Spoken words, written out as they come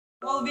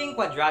Solving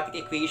quadratic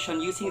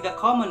equation using the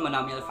common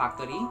monomial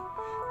factoring?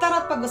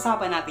 Tara't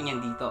pag-usapan natin yan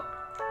dito.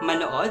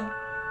 Manood,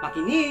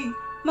 makinig,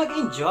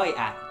 mag-enjoy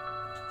at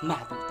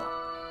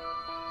matuto.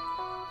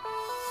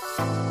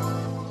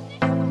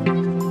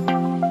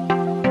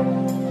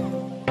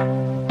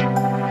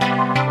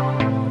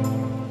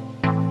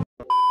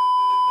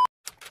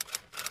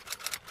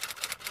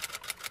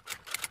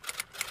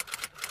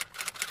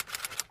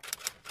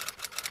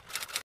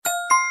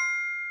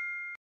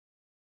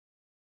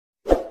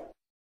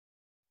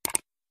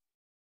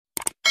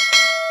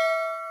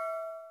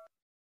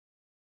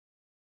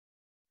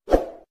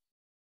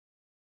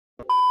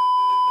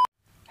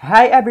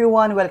 Hi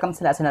everyone! Welcome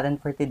sa lesson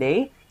natin for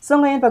today. So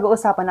ngayon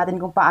pag-uusapan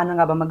natin kung paano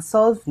nga ba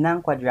mag-solve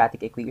ng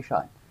quadratic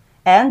equation.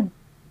 And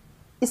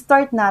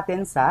start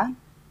natin sa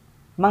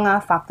mga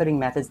factoring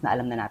methods na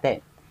alam na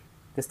natin.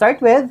 To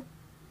start with,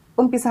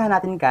 umpisahan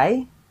natin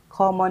kay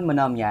common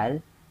monomial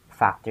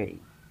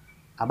factoring.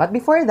 But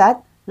before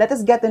that, let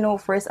us get to know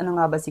first ano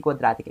nga ba si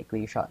quadratic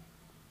equation.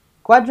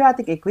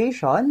 Quadratic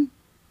equation,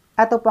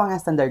 ito po ang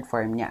standard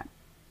form niya.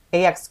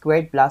 Ax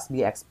squared plus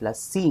bx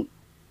plus c.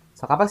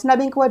 So, kapag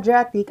sinabing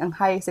quadratic,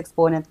 ang highest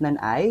exponent nun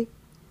ay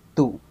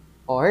 2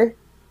 or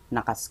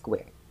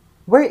naka-square.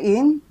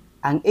 Wherein,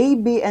 ang a,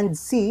 b, and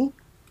c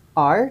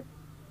are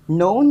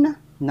known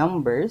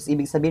numbers,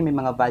 ibig sabihin may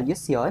mga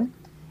values yon,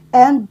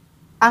 and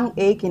ang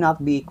a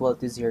cannot be equal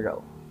to 0.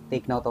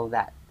 Take note of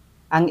that.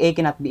 Ang a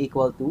cannot be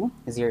equal to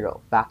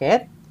 0.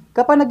 Bakit?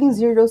 Kapag naging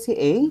 0 si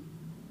a,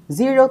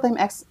 0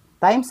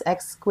 times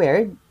x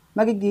squared,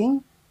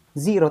 magiging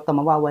 0 to,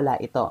 mawawala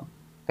ito.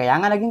 Kaya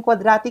nga naging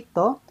quadratic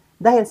to,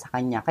 dahil sa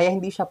kanya, kaya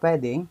hindi siya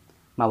pwedeng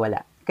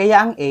mawala.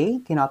 Kaya ang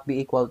a cannot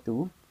be equal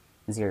to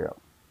 0.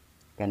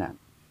 Ganun.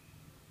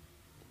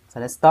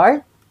 So let's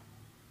start.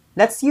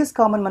 Let's use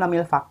common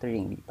monomial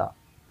factoring dito.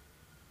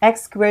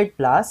 X squared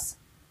plus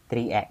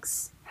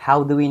 3x.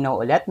 How do we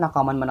know ulit na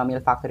common monomial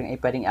factoring ay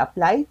pwedeng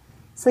apply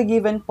sa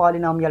given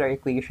polynomial or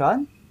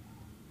equation?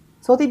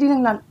 So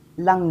titignan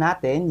lang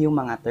natin yung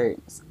mga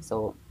terms.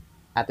 So,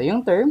 ito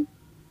yung term.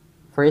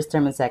 First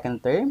term and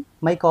second term.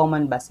 May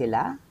common ba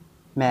sila?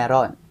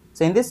 Meron.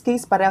 So, in this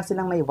case, pareho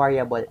silang may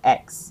variable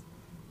x.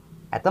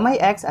 Ito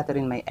may x, ito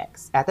rin may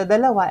x. Ito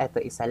dalawa,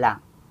 ito isa lang.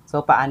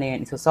 So, paano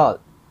yun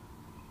isosolve?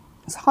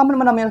 Sa common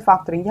monomial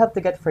factoring, you have to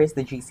get first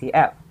the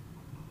GCF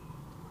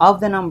of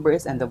the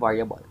numbers and the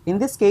variable. In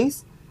this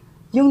case,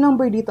 yung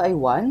number dito ay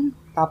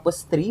 1,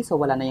 tapos 3,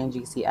 so wala na yung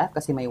GCF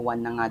kasi may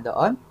 1 na nga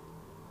doon.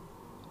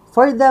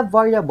 For the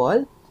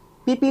variable,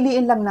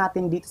 pipiliin lang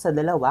natin dito sa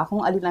dalawa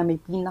kung alin ang may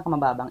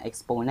pinakamababang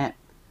exponent.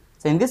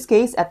 So, in this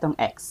case, etong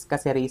x,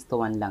 kasi raised to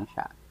 1 lang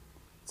siya.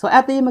 So,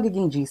 ito yung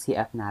magiging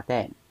GCF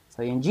natin.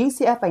 So, yung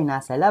GCF ay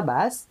nasa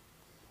labas.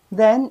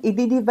 Then,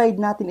 i-divide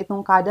natin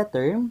itong kada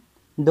term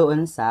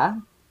doon sa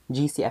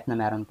GCF na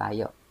meron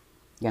tayo.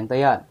 Ganito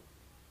yun.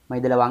 May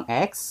dalawang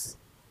x.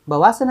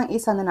 Bawasan ng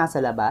isa na nasa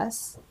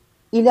labas.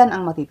 Ilan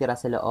ang matitira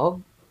sa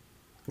loob?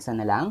 Isa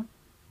na lang.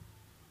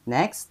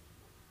 Next.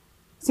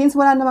 Since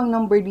wala namang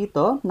number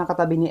dito,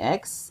 nakatabi ni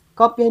x,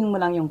 kopyahin mo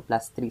lang yung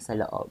plus 3 sa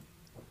loob.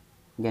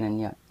 Ganun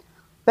yun.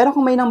 Pero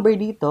kung may number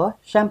dito,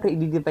 syempre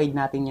i-divide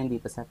natin yan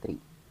dito sa 3.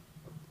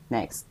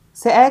 Next.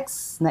 Si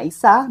x na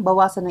isa,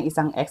 bawasan ng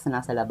isang x na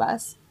nasa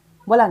labas,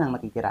 wala nang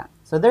matitira.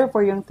 So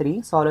therefore, yung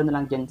 3, solo na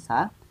lang dyan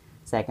sa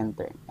second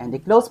term. And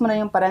i-close mo na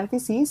yung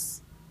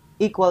parentheses,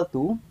 equal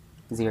to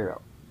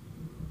 0.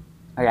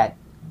 Alright.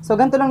 So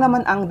ganito lang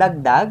naman ang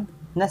dagdag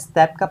na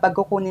step kapag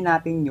kukunin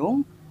natin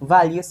yung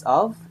values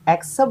of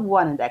x sub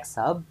 1 and x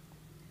sub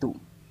 2.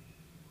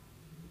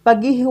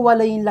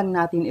 Paghihiwalayin lang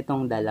natin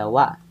itong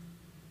dalawa.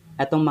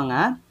 Itong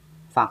mga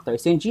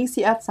factors. Yung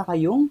GCF saka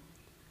yung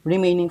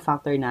remaining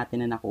factor natin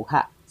na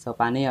nakuha. So,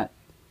 paano yun?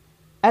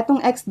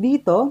 Itong x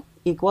dito,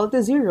 equal to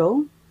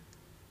 0.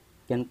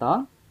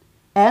 Ganito.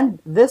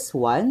 And this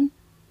one,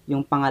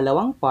 yung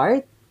pangalawang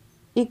part,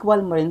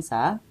 equal mo rin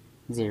sa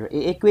 0.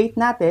 I-equate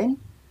natin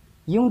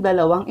yung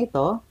dalawang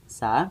ito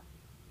sa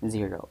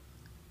 0.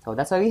 So,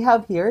 that's what we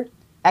have here.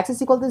 X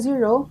is equal to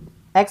 0.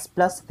 X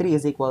plus 3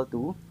 is equal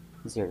to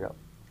 0.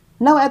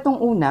 Now,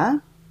 itong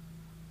una,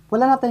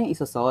 wala na tayong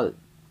isosolve.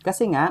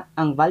 Kasi nga,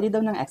 ang value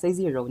daw ng x ay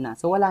 0 na.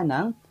 So, wala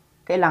nang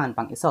kailangan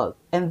pang isolve.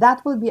 And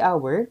that will be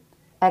our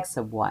x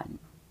sub 1.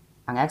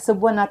 Ang x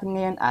sub 1 natin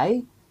ngayon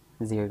ay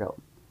 0.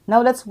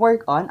 Now, let's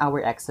work on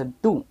our x sub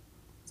 2.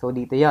 So,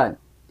 dito yon.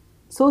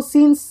 So,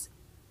 since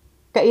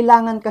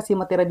kailangan kasi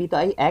matira dito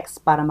ay x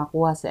para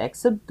makuha sa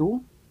x sub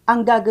 2,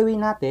 ang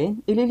gagawin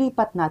natin,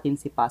 ililipat natin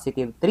si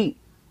positive 3.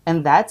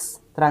 And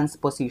that's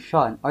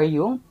transposition or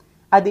yung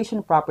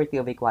addition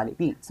property of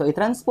equality. So,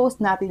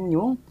 i-transpose natin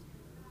yung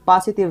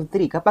positive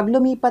 3. Kapag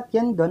lumipat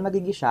yan doon,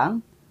 magiging siyang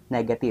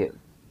negative.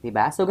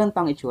 Diba? So, ganito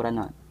ang itsura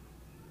nun.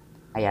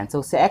 Ayan.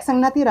 So, si x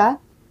ang natira,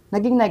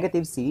 naging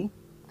negative si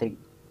 3.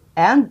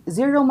 And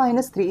 0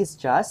 minus 3 is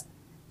just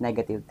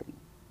negative 3.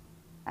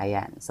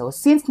 Ayan. So,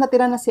 since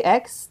natira na si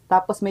x,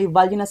 tapos may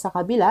value na sa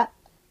kabila,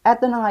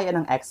 eto na nga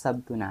yan ang x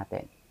sub 2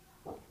 natin.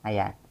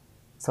 Ayan.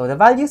 So, the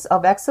values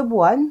of x sub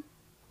 1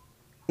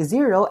 is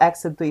 0,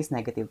 x sub 2 is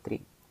negative 3.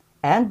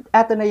 And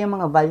eto na yung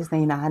mga values na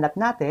hinahanap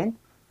natin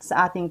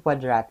sa ating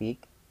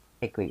quadratic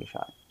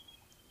equation.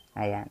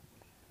 Ayan.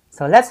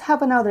 So, let's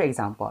have another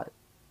example.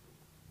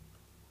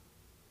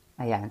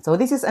 Ayan. So,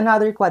 this is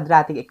another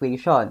quadratic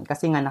equation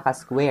kasi nga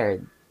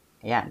naka-squared.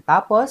 Ayan.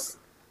 Tapos,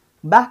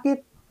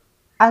 bakit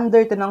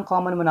under to ng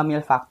common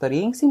monomial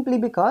factoring? Simply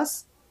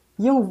because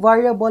yung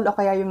variable o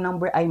kaya yung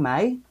number ay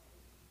may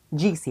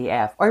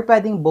GCF or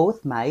pwedeng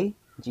both may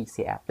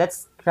GCF.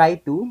 Let's try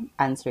to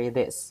answer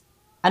this.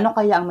 Ano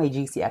kaya ang may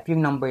GCF?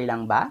 Yung number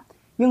lang ba?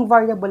 Yung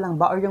variable lang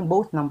ba? Or yung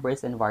both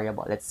numbers and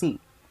variable? Let's see.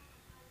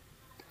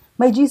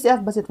 May GCF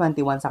ba si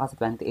 21 saka si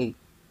 28?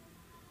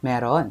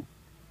 Meron.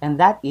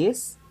 And that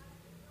is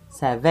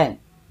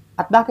 7.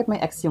 At bakit may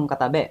X yung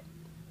katabi?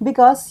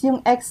 Because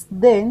yung X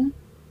din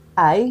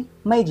ay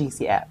may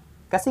GCF.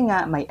 Kasi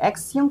nga, may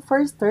X yung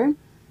first term,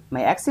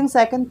 may X yung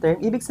second term,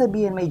 ibig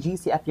sabihin may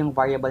GCF yung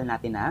variable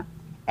natin na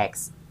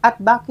X. At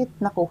bakit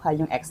nakuha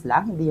yung X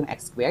lang, hindi yung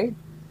X squared?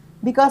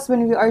 Because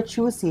when we are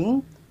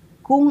choosing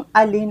kung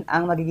alin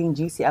ang magiging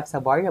GCF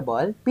sa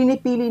variable,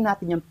 pinipili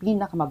natin yung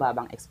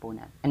pinakamababang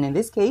exponent. And in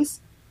this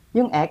case,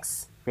 yung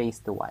X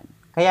raised to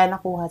 1. Kaya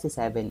nakuha si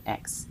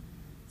 7X.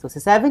 So, si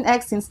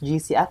 7X, since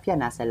GCF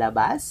yan, nasa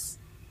labas.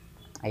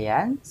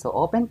 Ayan. So,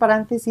 open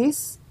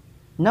parenthesis.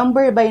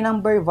 Number by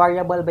number,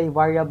 variable by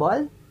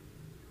variable.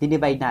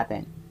 Divide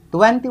natin.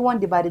 21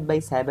 divided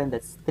by 7,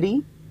 that's 3.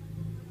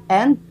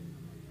 And,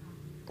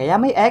 kaya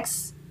may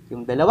X.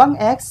 Yung dalawang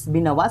X,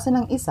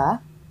 binawasan ng isa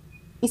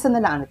na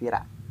lang ang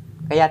natira.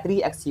 Kaya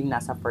 3X yung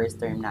nasa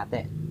first term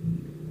natin.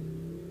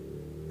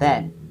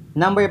 Then,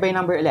 number by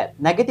number ulit.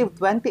 Negative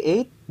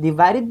 28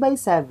 divided by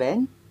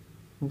 7,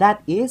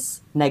 that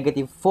is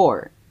negative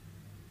 4.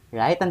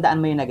 Right? Tandaan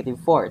mo yung negative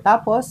 4.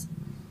 Tapos,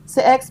 si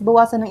X,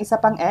 bawasan ng isa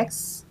pang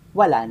X,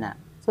 wala na.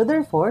 So,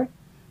 therefore,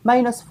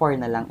 minus 4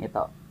 na lang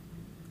ito.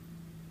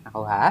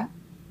 Nakuha?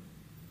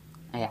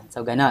 Ayan.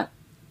 So, ganon.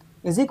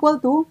 Is equal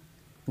to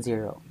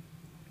 0.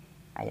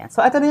 Ayan.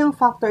 So, ito na yung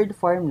factored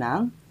form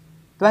ng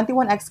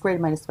 21x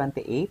squared minus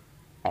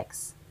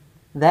 28x.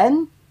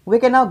 Then, we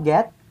can now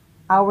get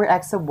our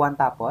x sub 1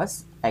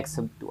 tapos x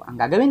sub 2. Ang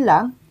gagawin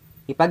lang,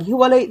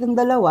 ipaghiwalay itong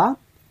dalawa,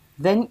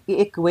 then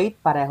i-equate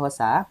pareho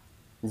sa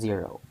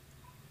 0.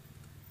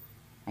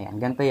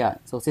 Ayan, ganito yun.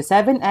 So, si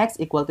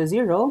 7x equal to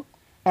 0,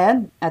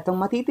 and itong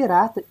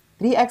matitira,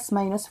 3x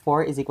minus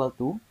 4 is equal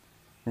to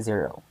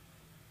 0.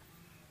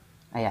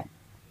 Ayan.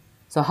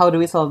 So, how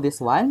do we solve this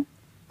one?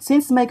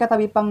 Since may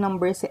katabi pang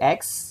number si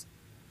x,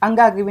 ang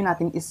gagawin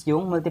natin is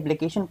yung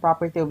multiplication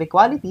property of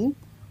equality,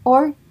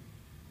 or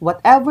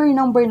whatever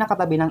number na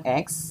katabi ng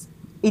x,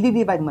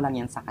 i-divide mo lang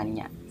yan sa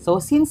kanya.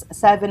 So, since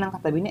 7 ang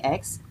katabi ni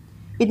x,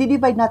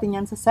 i-divide natin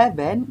yan sa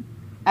 7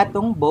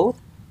 atong both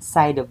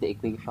side of the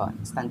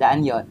equation.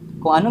 Tandaan yon.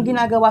 Kung anong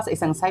ginagawa sa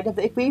isang side of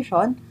the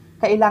equation,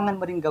 kailangan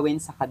mo rin gawin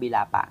sa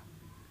kabila pa.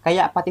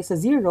 Kaya pati sa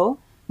 0,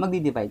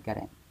 magdi-divide ka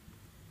rin.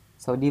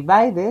 So,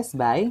 divide this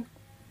by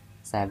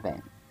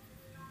 7.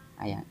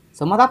 Ayan.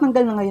 So,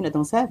 matatanggal na ngayon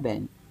itong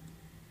 7.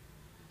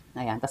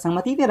 Ayan. Tapos ang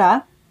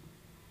matitira,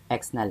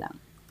 x na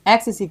lang.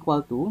 X is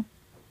equal to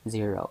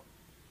 0.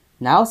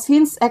 Now,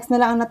 since x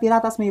na lang ang natira,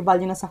 tapos may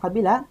value na sa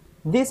kabila,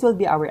 this will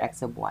be our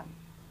x sub 1.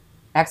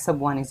 X sub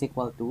 1 is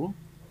equal to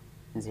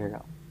 0.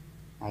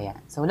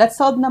 Ayan. So, let's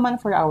solve naman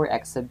for our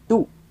x sub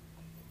 2.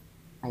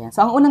 Ayan.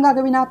 So, ang unang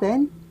gagawin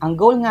natin, ang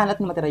goal nga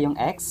natin matira yung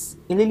x,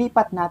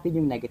 ililipat natin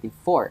yung negative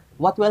 4.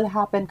 What will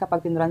happen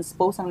kapag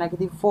tinranspose ang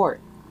negative 4?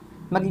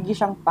 Magiging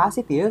siyang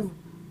positive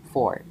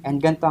 4.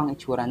 And ganito ang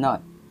itsura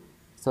nun.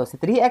 So, si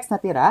 3x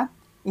natira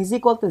is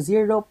equal to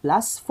 0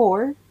 plus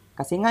 4.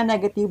 Kasi nga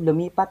negative,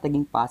 lumipat,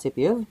 naging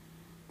positive.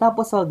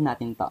 Tapos, solve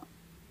natin to.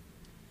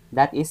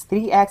 That is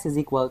 3x is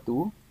equal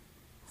to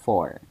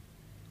 4.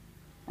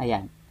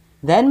 Ayan.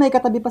 Then, may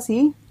katabi pa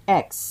si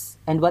x.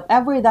 And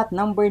whatever that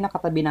number na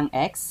katabi ng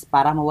x,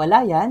 para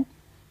mawala yan,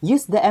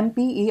 use the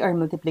MPE or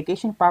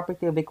multiplication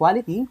property of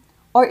equality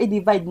or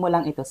i-divide mo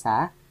lang ito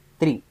sa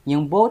 3.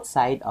 Yung both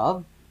side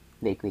of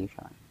the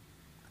equation.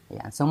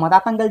 Ayan. So,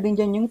 matatanggal din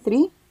dyan yung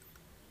 3.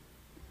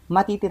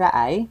 Matitira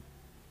ay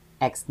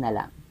x na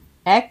lang.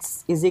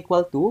 X is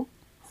equal to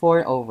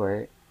 4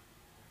 over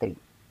 3.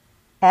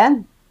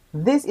 And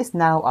this is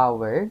now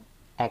our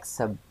x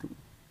sub 2.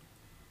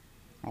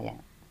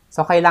 Ayan.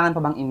 So, kailangan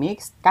pa bang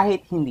i-mix?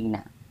 Kahit hindi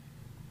na.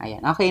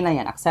 Ayan. Okay na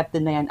yan.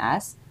 Accepted na yan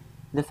as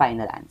the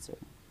final answer.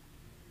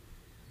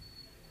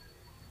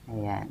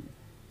 Ayan.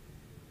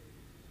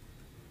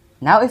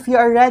 Now, if you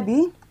are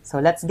ready, so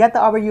let's get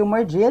to our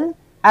YouMore drill.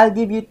 I'll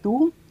give you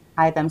 2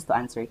 items to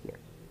answer here.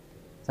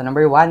 So,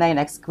 number 1,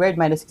 9x squared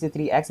minus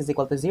 63x is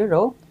equal to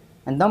 0.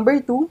 And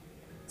number 2,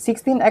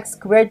 16x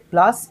squared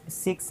plus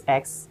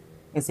 6x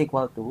is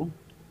equal to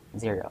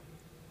 0.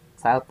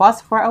 So, I'll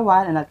pause for a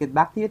while and I'll get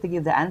back to you to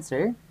give the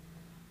answer.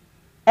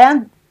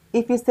 And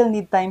if you still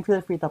need time, feel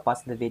free to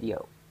pause the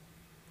video.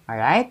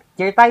 Alright?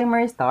 Your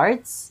timer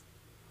starts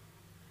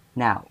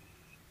now.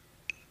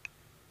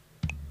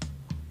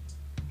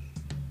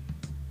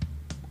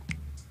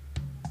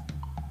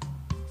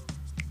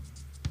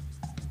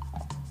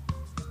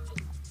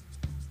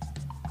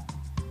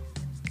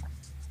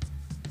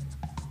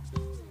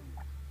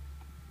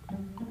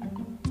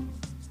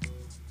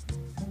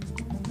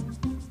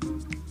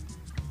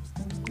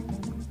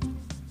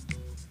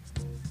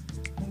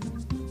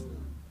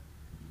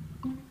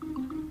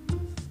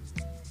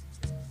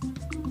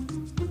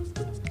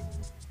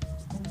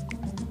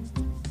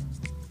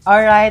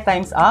 Alright,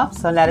 time's up.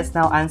 So let us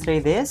now answer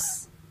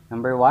this.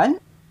 Number 1.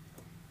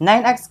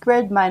 9x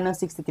squared minus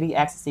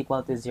 63x is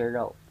equal to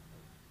 0.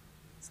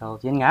 So,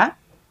 yun nga.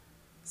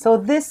 So,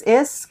 this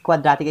is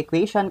quadratic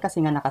equation kasi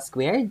nga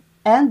naka-squared.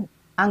 And,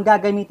 ang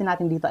gagamitin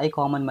natin dito ay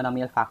common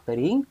monomial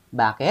factoring.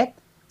 Bakit?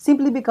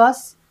 Simply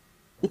because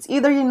it's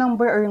either yung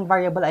number or yung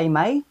variable ay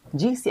may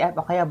GCF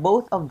o kaya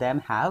both of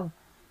them have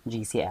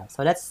GCF.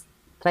 So, let's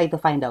try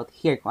to find out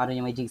here kung ano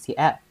yung may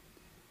GCF.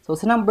 So,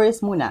 sa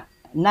numbers muna,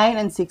 9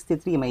 and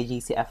 63 may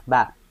GCF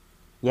ba?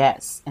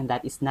 Yes, and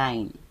that is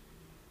 9.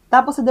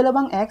 Tapos sa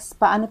dalawang x,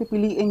 paano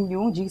pipiliin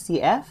yung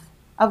GCF?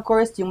 Of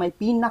course, yung may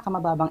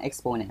pinakamababang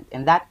exponent,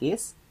 and that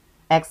is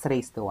x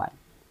raised to 1.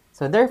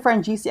 So, therefore,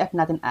 ang GCF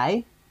natin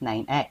ay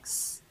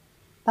 9x.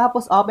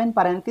 Tapos, open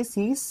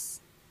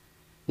parenthesis,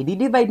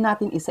 i-divide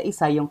natin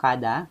isa-isa yung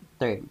kada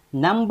term.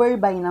 Number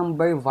by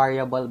number,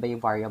 variable by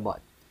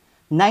variable.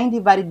 9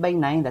 divided by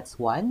 9, that's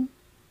 1.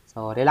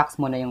 So, relax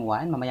muna yung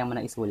 1, mamaya mo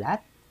na isulat.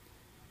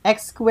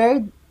 X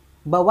squared,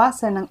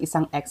 bawasan ng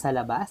isang x sa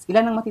labas.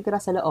 Ilan ang matitira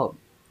sa loob?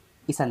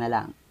 Isa na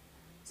lang.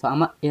 So,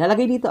 ang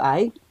ilalagay dito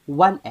ay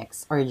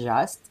 1x or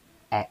just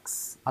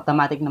x.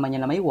 Automatic naman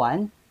yan na may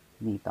 1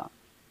 dito.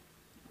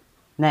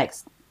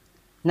 Next,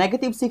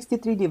 negative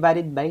 63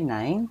 divided by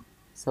 9.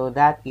 So,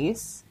 that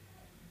is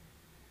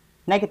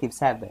negative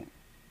 7.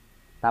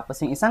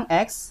 Tapos yung isang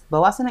x,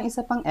 bawasan ng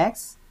isa pang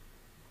x,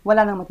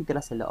 wala nang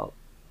matitira sa loob.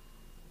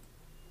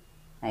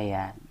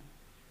 Ayan.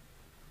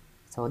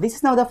 So, this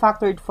is now the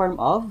factored form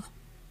of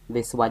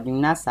this one, yung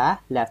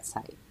nasa left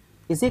side,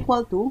 is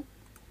equal to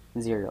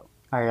 0.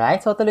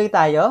 Alright, so tuloy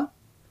tayo.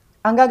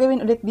 Ang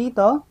gagawin ulit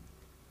dito,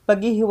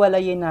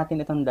 paghihiwalayin natin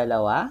itong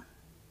dalawa,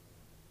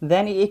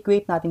 then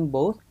i-equate natin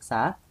both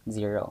sa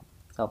 0.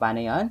 So,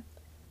 paano yon?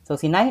 So,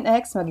 si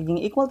 9x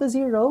magiging equal to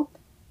 0,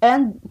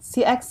 and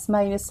si x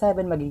minus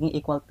 7 magiging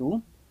equal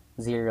to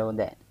 0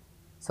 din.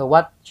 So,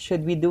 what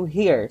should we do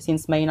here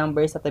since may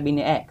number sa tabi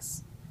ni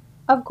x?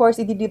 Of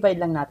course,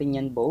 i-divide lang natin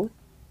yan both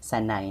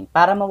sa 9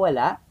 para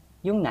mawala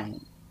yung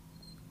 9.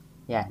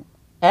 Yan.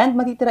 And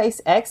matitira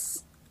is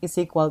x is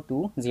equal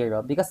to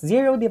 0 because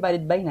 0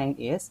 divided by 9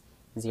 is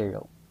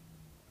 0.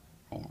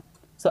 Ayan.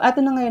 So, ito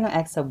na ngayon ang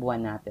x sub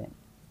 1 natin.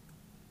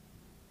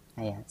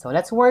 Ayan. So,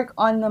 let's work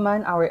on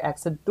naman our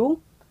x sub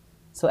 2.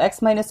 So, x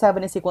minus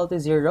 7 is equal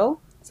to 0.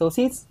 So,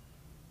 since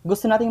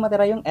gusto natin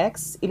matira yung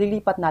x,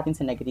 ililipat natin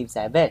sa negative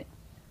 7.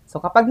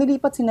 So, kapag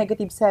nilipat si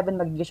negative 7,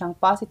 magiging siyang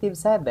positive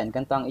 7.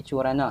 Ganito ang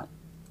itsura nun.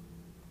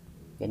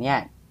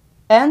 Ganyan.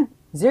 And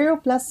 0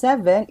 plus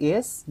 7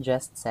 is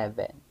just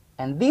 7.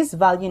 And this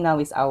value now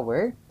is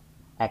our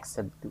x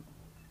sub 2.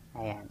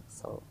 Ayan.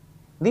 So,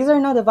 these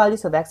are now the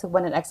values of x sub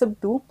 1 and x sub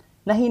 2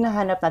 na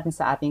hinahanap natin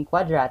sa ating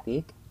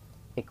quadratic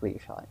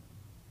equation.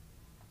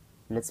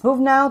 Let's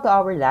move now to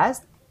our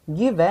last.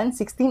 Given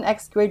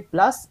 16x squared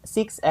plus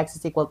 6x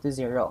is equal to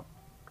 0.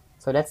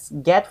 So, let's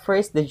get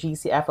first the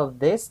GCF of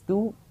these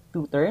two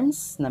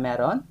terms na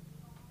meron.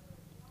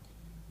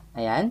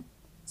 Ayan.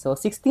 So,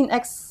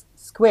 16x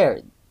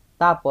squared.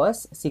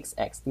 Tapos,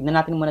 6x. Tignan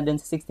natin muna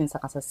dun sa 16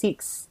 saka sa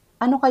 6.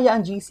 Ano kaya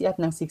ang GCF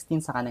ng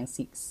 16 saka ng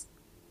 6?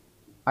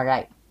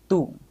 Alright,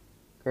 2.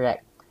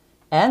 Correct.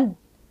 And,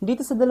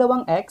 dito sa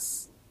dalawang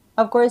x,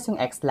 of course, yung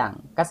x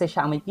lang. Kasi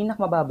siya ang may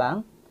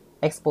pinakamababang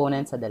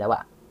exponent sa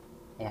dalawa.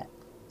 Ayan.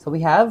 So,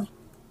 we have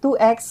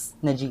 2x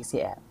na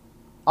GCF.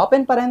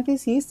 Open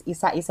parenthesis,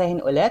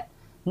 isa-isahin ulit.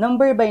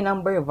 Number by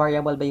number,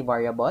 variable by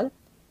variable.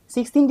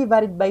 16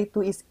 divided by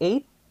 2 is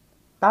 8.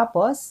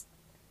 Tapos,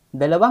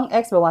 dalawang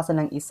x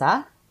bawasan ng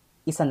isa,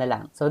 isa na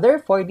lang. So,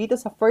 therefore, dito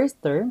sa first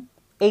term,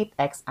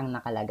 8x ang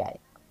nakalagay.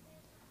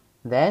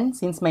 Then,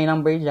 since may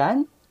number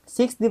dyan,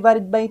 6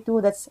 divided by 2,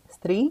 that's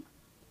 3.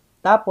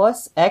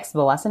 Tapos, x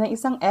bawasan ng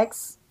isang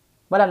x,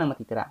 wala nang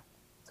matitira.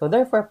 So,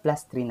 therefore,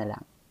 plus 3 na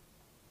lang.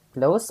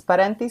 Close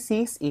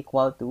parenthesis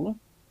equal to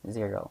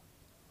 0.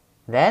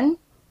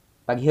 Then,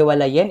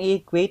 paghiwalayin,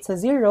 i-equate sa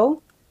 0.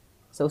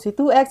 So, si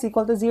 2x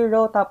equal to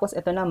 0, tapos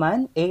ito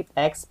naman,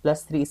 8x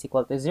plus 3 is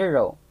equal to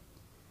 0.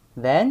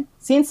 Then,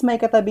 since may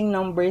katabing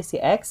number si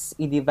x,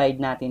 i-divide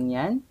natin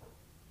yan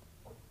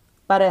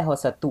pareho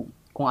sa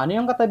 2. Kung ano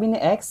yung katabi ni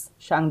x,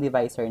 siya ang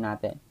divisor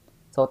natin.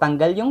 So,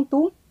 tanggal yung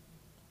 2,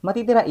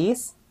 matitira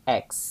is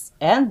x.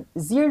 And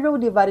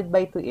 0 divided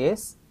by 2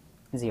 is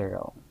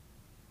 0.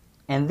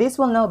 And this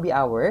will now be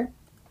our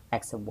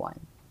x sub 1.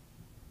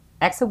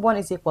 X sub 1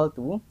 is equal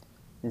to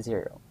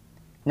 0.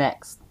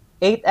 Next,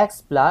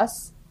 8x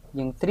plus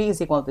yung 3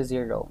 is equal to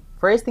 0.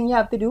 First thing you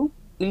have to do,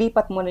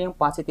 ilipat mo na yung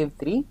positive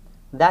 3.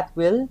 That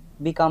will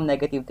become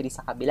negative 3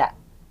 sa kabila.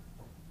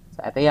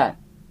 So, ito yan.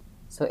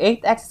 So,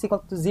 8x is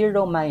equal to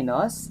 0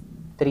 minus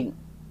 3.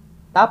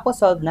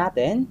 Tapos, solve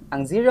natin.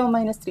 Ang 0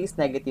 minus 3 is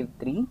negative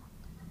 3.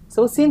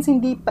 So, since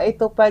hindi pa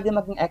ito pwede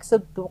maging x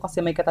sub 2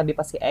 kasi may katabi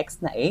pa si x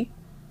na 8,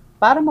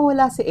 para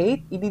mawala si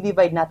 8,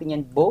 i-divide natin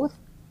yan both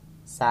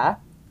sa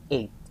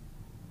 8.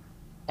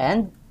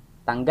 And,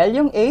 tanggal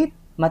yung 8,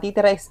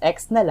 matitira is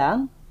x na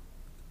lang,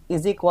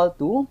 is equal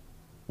to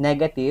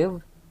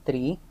negative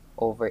 3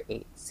 over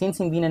 8.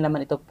 Since hindi na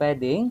naman ito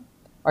pwedeng,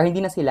 or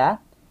hindi na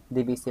sila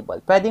divisible.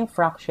 Pwedeng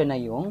fraction na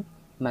yung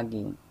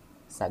maging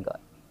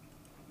sagot.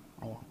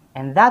 Ayan.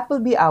 And that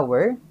will be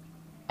our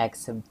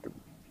x sub 2.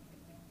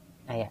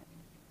 Ayan.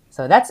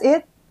 So that's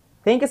it.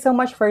 Thank you so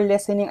much for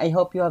listening. I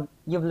hope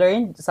you've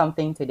learned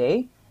something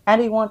today.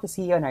 And we want to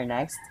see you on our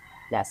next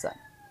lesson.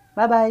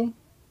 Bye-bye!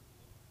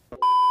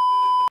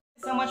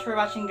 So much for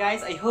watching,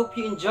 guys. I hope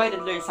you enjoyed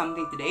and learned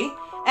something today.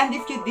 And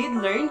if you did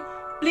learn,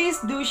 please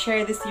do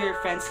share this to your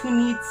friends who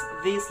needs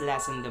this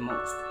lesson the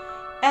most.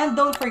 And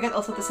don't forget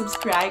also to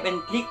subscribe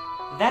and click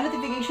the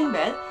notification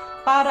bell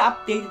para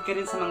updated ka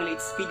rin sa mga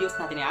latest videos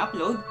natin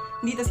i-upload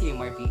dito sa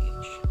YouMore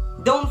PH.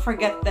 Don't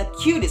forget that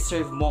you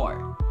deserve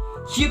more.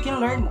 You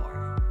can learn more.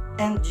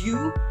 And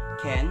you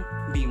can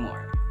be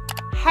more.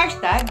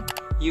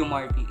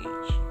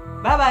 #YouMorePH.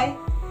 Bye-bye!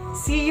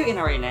 See you in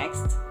our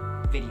next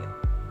video.